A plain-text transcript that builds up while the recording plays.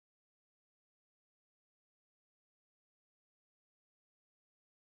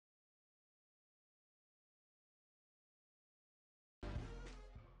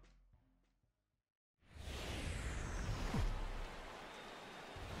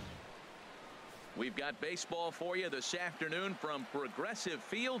We've got baseball for you this afternoon from Progressive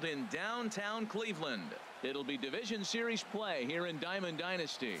Field in downtown Cleveland. It'll be Division Series play here in Diamond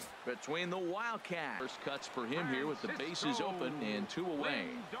Dynasty between the Wildcats. First cuts for him here with the bases open and 2 away.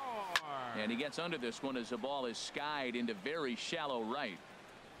 And he gets under this one as the ball is skied into very shallow right.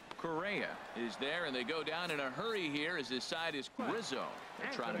 Correa is there, and they go down in a hurry here as his side is Rizzo.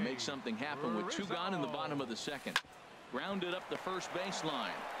 They're trying to make something happen with 2 gone in the bottom of the second. Grounded up the first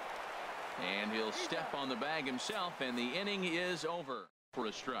baseline. And he'll step on the bag himself, and the inning is over for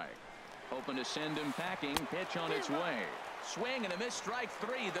a strike. Hoping to send him packing. Pitch on its way. Swing and a miss. Strike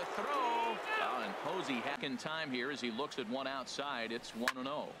 3. The throw. And Posey hacking time here as he looks at one outside. It's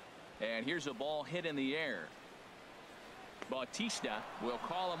 1-0. And here's a ball hit in the air. Bautista will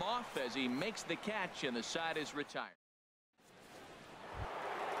call him off as he makes the catch, and the side is retired.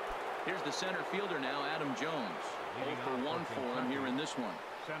 Here's the center fielder now, Adam Jones. 0 for 1 for him here in this one.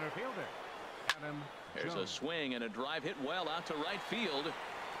 Center fielder Adam There's Jones. a swing and a drive hit well out to right field.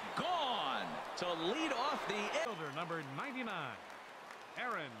 Gone to lead off the Fielder number 99,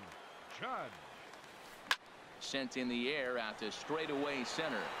 Aaron Judge. Sent in the air out to straightaway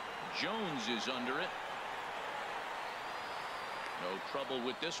center. Jones is under it. No trouble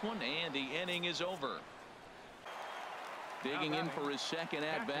with this one, and the inning is over. Digging in for his second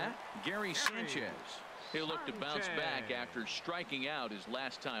at-bat, Gary Sanchez. He'll look to bounce back after striking out his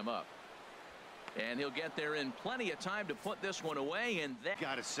last time up. And he'll get there in plenty of time to put this one away. And that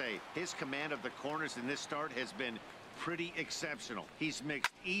gotta say, his command of the corners in this start has been pretty exceptional. He's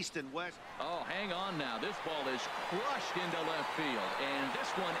mixed east and west. Oh, hang on now. This ball is crushed into left field, and this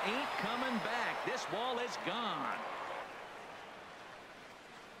one ain't coming back. This ball is gone.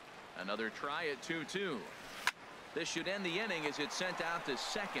 Another try at 2-2. This should end the inning as it's sent out to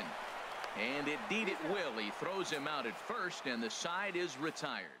second. And indeed it will. He throws him out at first, and the side is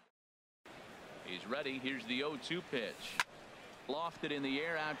retired. He's ready. Here's the 0-2 pitch. Lofted in the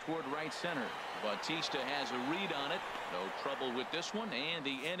air out toward right center. Bautista has a read on it. No trouble with this one, and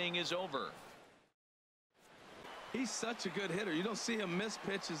the inning is over. He's such a good hitter. You don't see him miss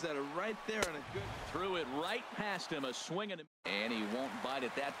pitches that are right there and a good. Threw it right past him. A swing and he won't bite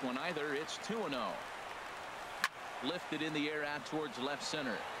at that one either. It's 2-0. Lifted in the air out towards left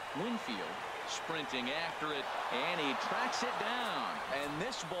center. Winfield sprinting after it, and he tracks it down, and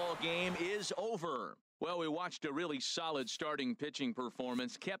this ball game is over. Well, we watched a really solid starting pitching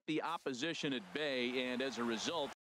performance, kept the opposition at bay, and as a result